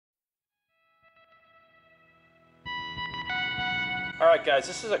Alright guys,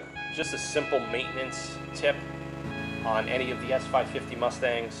 this is just a simple maintenance tip on any of the S550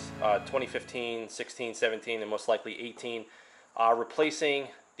 Mustangs, 2015, 16, 17, and most likely 18. Replacing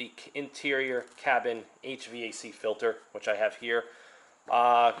the interior cabin HVAC filter, which I have here.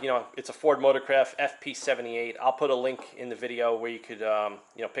 It's a Ford Motorcraft FP78. I'll put a link in the video where you could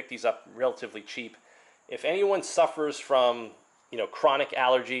pick these up relatively cheap. If anyone suffers from chronic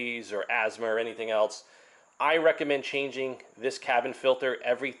allergies or asthma or anything else, I recommend changing this cabin filter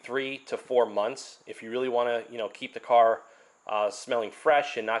every 3 to 4 months if you really want to keep the car smelling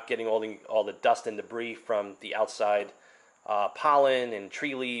fresh and not getting all the dust and debris from the outside pollen and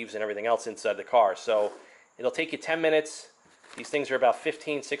tree leaves and everything else inside the car. So it'll take you 10 minutes. These things are about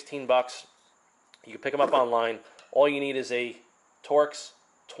 15, 16 bucks. You can pick them up online. All you need is a Torx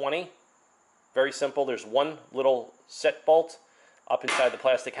 20. Very simple. There's one little set bolt up inside the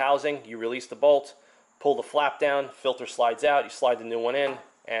plastic housing. You release the bolt, pull the flap down, filter slides out, you slide the new one in,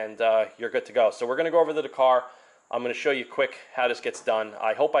 and you're good to go. So we're going to go over to the car. I'm going to show you quick how this gets done.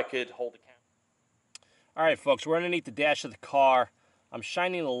 I hope I could hold the camera. Alright folks, we're underneath the dash of the car. I'm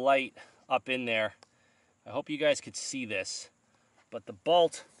shining the light up in there. I hope you guys could see this. But the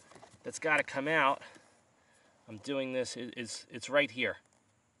bolt that's got to come out, I'm doing this, it's right here.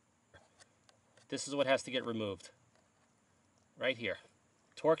 This is what has to get removed. Right here.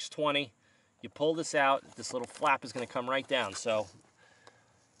 Torx 20. You pull this out, this little flap is going to come right down. So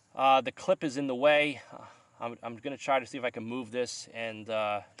the clip is in the way. I'm going to try to see if I can move this and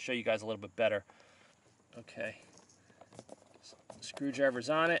show you guys a little bit better. Okay. So, the screwdriver's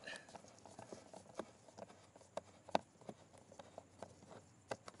on it.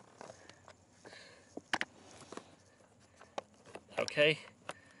 Okay.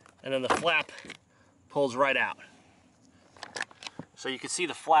 And then the flap pulls right out. So you can see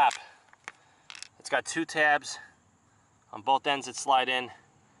the flap. It's got 2 tabs on both ends that slide in,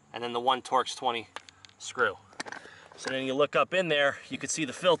 and then the one Torx 20 screw. So then you look up in there, you can see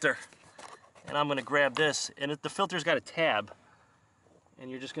the filter, and I'm going to grab this, and the filter's got a tab,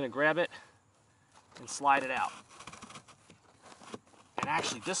 and you're just going to grab it and slide it out. And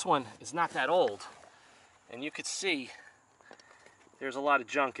actually this one is not that old, and you could see there's a lot of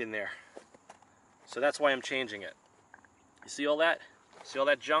junk in there. So that's why I'm changing it. You see all that? See all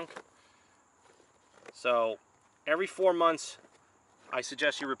that junk? So every 4 months, I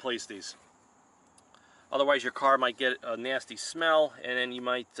suggest you replace these. Otherwise, your car might get a nasty smell, and then you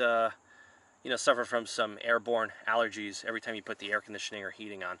might, suffer from some airborne allergies every time you put the air conditioning or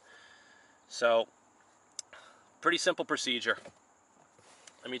heating on. So, pretty simple procedure.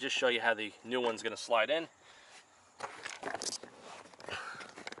 Let me just show you how the new one's going to slide in.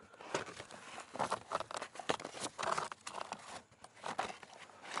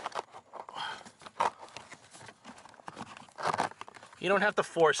 You don't have to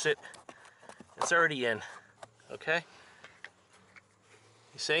force it. It's already in. Okay?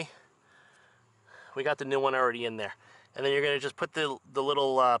 You see? We got the new one already in there. And then you're going to just put the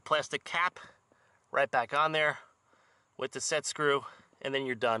little plastic cap right back on there with the set screw, and then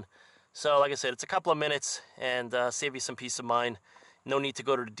you're done. So like I said, it's a couple of minutes and save you some peace of mind. No need to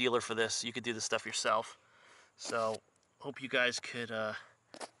go to the dealer for this. You could do this stuff yourself. So hope you guys could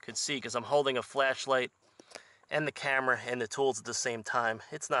see, because I'm holding a flashlight and the camera and the tools at the same time.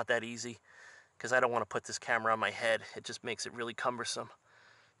 It's not that easy, because I don't want to put this camera on my head. It just makes it really cumbersome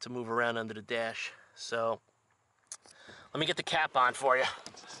to move around under the dash. So let me get the cap on for you.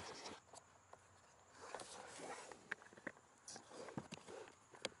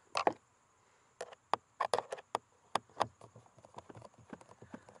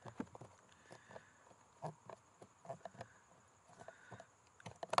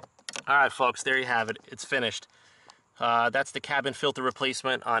 Alright folks, there you have it. It's finished. That's the cabin filter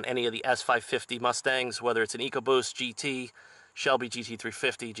replacement on any of the S550 Mustangs, whether it's an EcoBoost GT, Shelby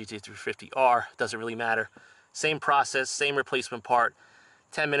GT350, GT350R, doesn't really matter. Same process, same replacement part,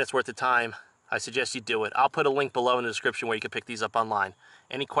 10 minutes worth of time. I suggest you do it. I'll put a link below in the description where you can pick these up online.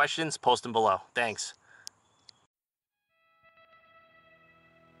 Any questions, post them below. Thanks.